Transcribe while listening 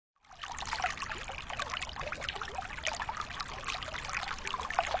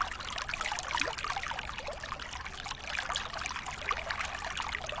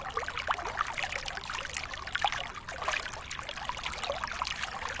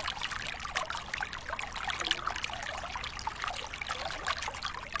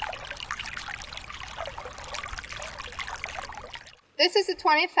This is the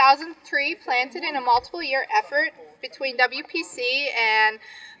 20,000th tree planted in a multiple-year effort between WPC and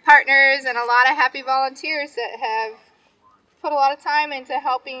partners and a lot of happy volunteers that have put a lot of time into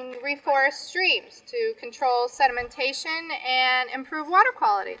helping reforest streams to control sedimentation and improve water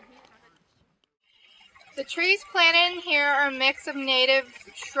quality. The trees planted in here are a mix of native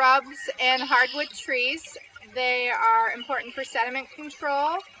shrubs and hardwood trees. They are important for sediment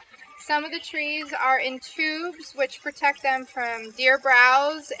control. Some of the trees are in tubes, which protect them from deer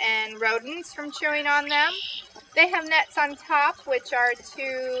browse and rodents from chewing on them. They have nets on top, which are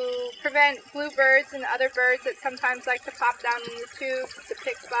to prevent bluebirds and other birds that sometimes like to pop down in the tubes to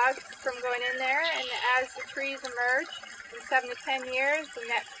pick bugs from going in there. And as the trees emerge, in 7 to 10 years, the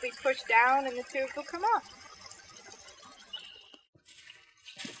nets will be pushed down and the tubes will come off.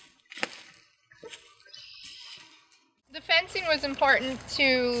 The fencing was important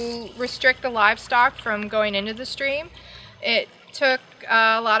to restrict the livestock from going into the stream. It took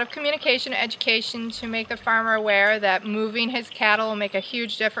a lot of communication and education to make the farmer aware that moving his cattle will make a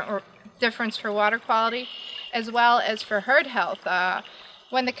huge difference for water quality as well as for herd health.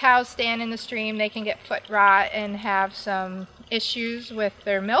 When the cows stand in the stream, they can get foot rot and have some issues with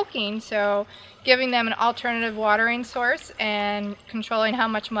their milking, so giving them an alternative watering source and controlling how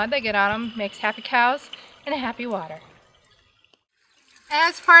much mud they get on them makes happy cows and a happy water.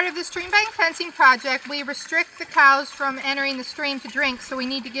 As part of the stream bank fencing project, we restrict the cows from entering the stream to drink, so we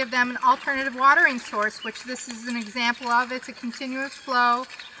need to give them an alternative watering source, which this is an example of. It's a continuous flow.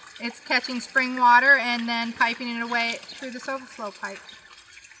 It's catching spring water and then piping it away through this overflow pipe.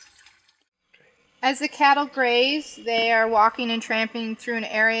 As the cattle graze, they are walking and tramping through an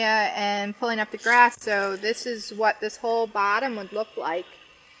area and pulling up the grass, so this is what this whole bottom would look like.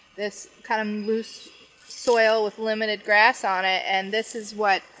 This kind of loose soil with limited grass on it, and this is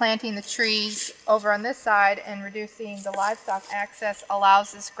what planting the trees over on this side and reducing the livestock access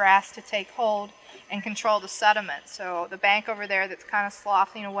allows this grass to take hold and control the sediment. So the bank over there that's kind of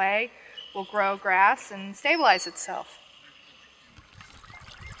sloughing away will grow grass and stabilize itself.